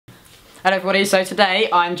Hello everybody, so today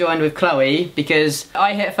I'm joined with Chloe because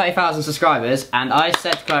I hit 30,000 subscribers and I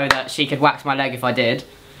said to Chloe that she could wax my leg if I did.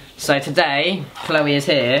 So today, Chloe is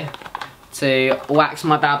here to wax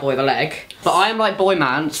my bad boy the leg. But I am like boy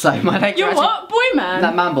man, so my legs are You're what? Boy man?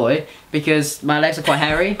 That man boy, because my legs are quite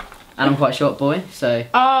hairy and I'm quite a short boy, so...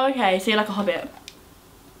 Oh, okay, so you're like a hobbit.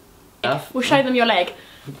 We'll show them your leg.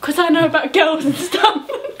 Because I know about girls and stuff.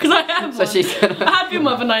 Because I am one. I have been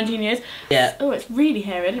one for 19 years. Yeah. Oh, it's really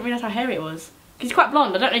hairy. I didn't realise how hairy it was. He's quite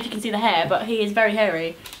blonde. I don't know if you can see the hair, but he is very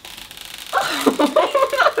hairy. Oh, no.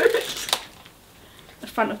 The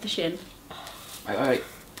front of the shin. Wait.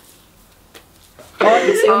 Oh, I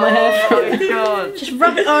can see all my hair. Oh my god. Just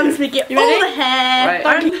rub it on so we get all the hair.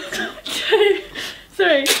 Right. 1, 2,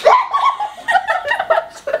 3.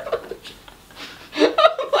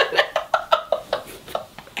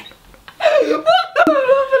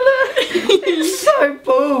 It's so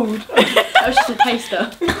bald. That was just a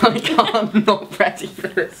taster. I can't, I'm not ready for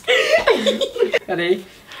this. Ready?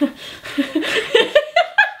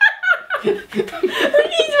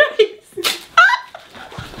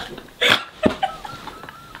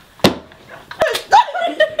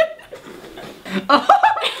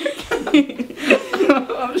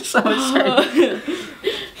 I'm so ashamed.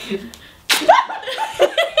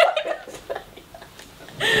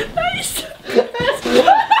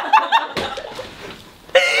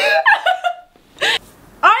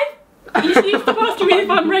 You stop asking me if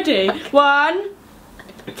I'm ready. 1,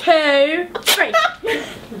 2, 3.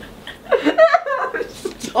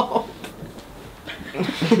 Stop.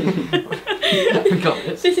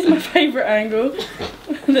 This is my favourite angle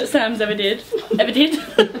that Sam's ever did. Ever did?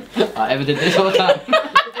 I ever did this all the time.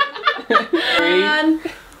 1,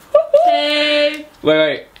 2.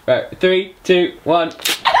 Wait. 3, 2, 1.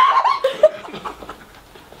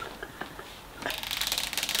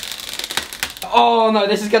 Oh no,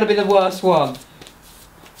 this is going to be the worst one.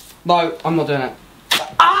 No, I'm not doing it.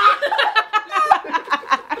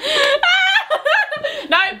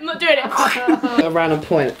 No, I'm not doing it. A random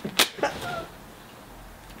point.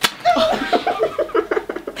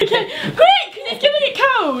 Okay, quick, it's gonna get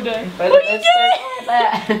cold. What are you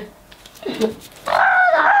doing?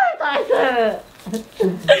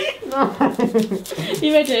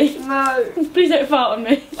 You ready? No. Please don't fart on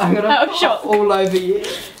me. I'm gonna out of shock. all over you.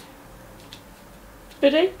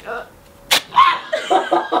 Ready? You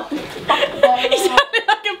sounded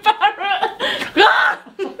like a parrot.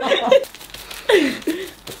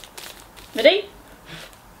 Ready?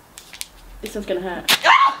 This one's gonna hurt.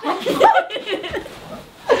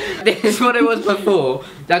 This is what it was before.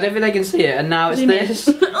 I don't think they can see it, and now it's this.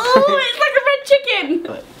 Oh, it's like a red chicken!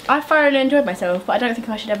 I thoroughly enjoyed myself, but I don't think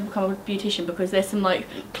I should ever become a beautician because there's some like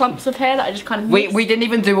clumps of hair that I just kind of miss. We didn't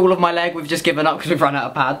even do all of my leg, we've just given up because we've run out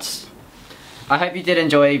of pads. I hope you did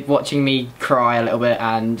enjoy watching me cry a little bit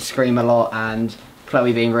and scream a lot and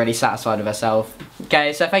Chloe being really satisfied with herself.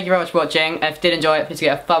 Okay, so thank you very much for watching. If you did enjoy it, please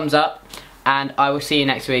give it a thumbs up and I will see you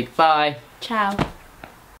next week. Bye. Ciao.